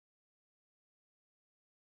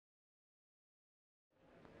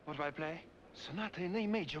What do I play? Sonata in A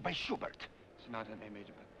major by Schubert. Sonata in A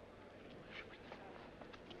major by...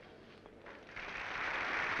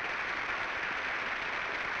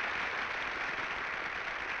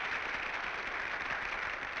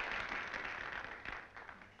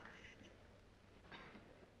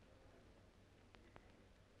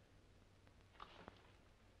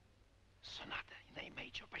 Sonata in A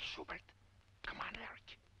major by Schubert. Come on,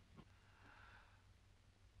 Eric.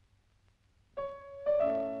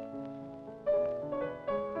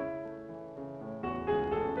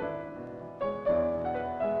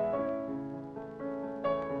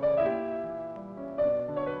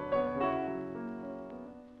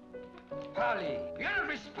 Polly, you're not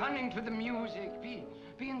responding to the music. Be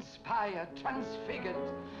inspired, transfigured,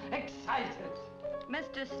 excited.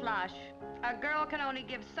 Mr. Slush, a girl can only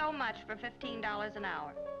give so much for $15 an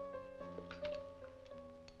hour.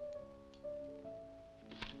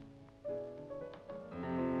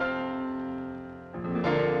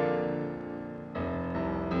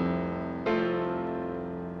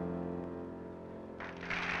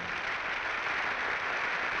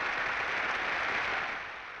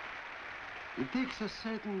 It takes a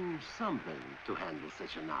certain something to handle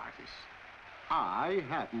such an artist. I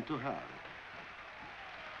happen to have it.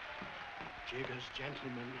 Jiggers,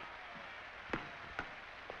 gentlemen.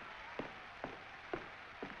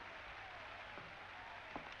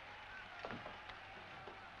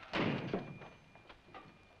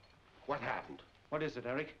 What happened? What is it,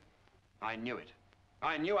 Eric? I knew it.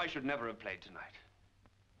 I knew I should never have played tonight.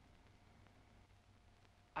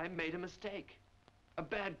 I made a mistake. A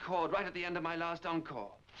bad chord right at the end of my last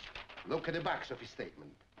encore. Look at the backs of his statement.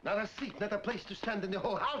 Not a seat, not a place to stand in the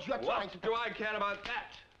whole house. You are trying to... What do I care about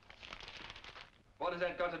that? What has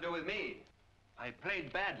that got to do with me? I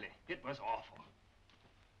played badly. It was awful.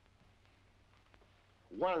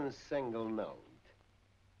 One single note.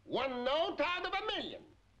 One note out of a million.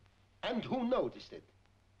 And who noticed it?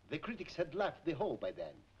 The critics had left the hall by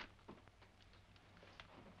then.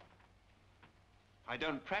 I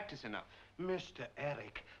don't practice enough. Mr.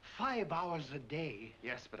 Eric, 5 hours a day.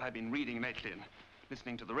 Yes, but I've been reading lately and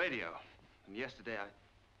listening to the radio. And yesterday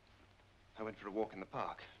I went for a walk in the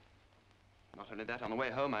park. Not only that, on the way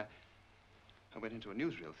home, I went into a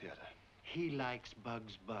newsreel theater. He likes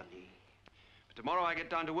Bugs Bunny. But tomorrow I get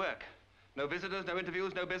down to work. No visitors, no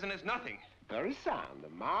interviews, no business, nothing. Very sound. A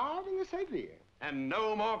marvelous idea. And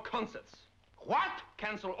no more concerts. What?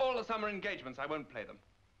 Cancel all the summer engagements. I won't play them.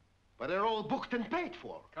 But they're all booked and paid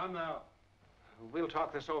for. Come now. We'll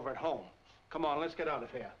talk this over at home. Come on, let's get out of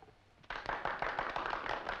here.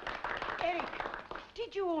 Eric,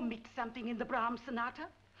 did you omit something in the Brahms sonata?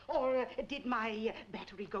 Or did my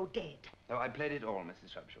battery go dead? No, I played it all,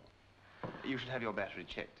 Mrs. Shropshire. You should have your battery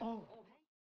checked. Oh.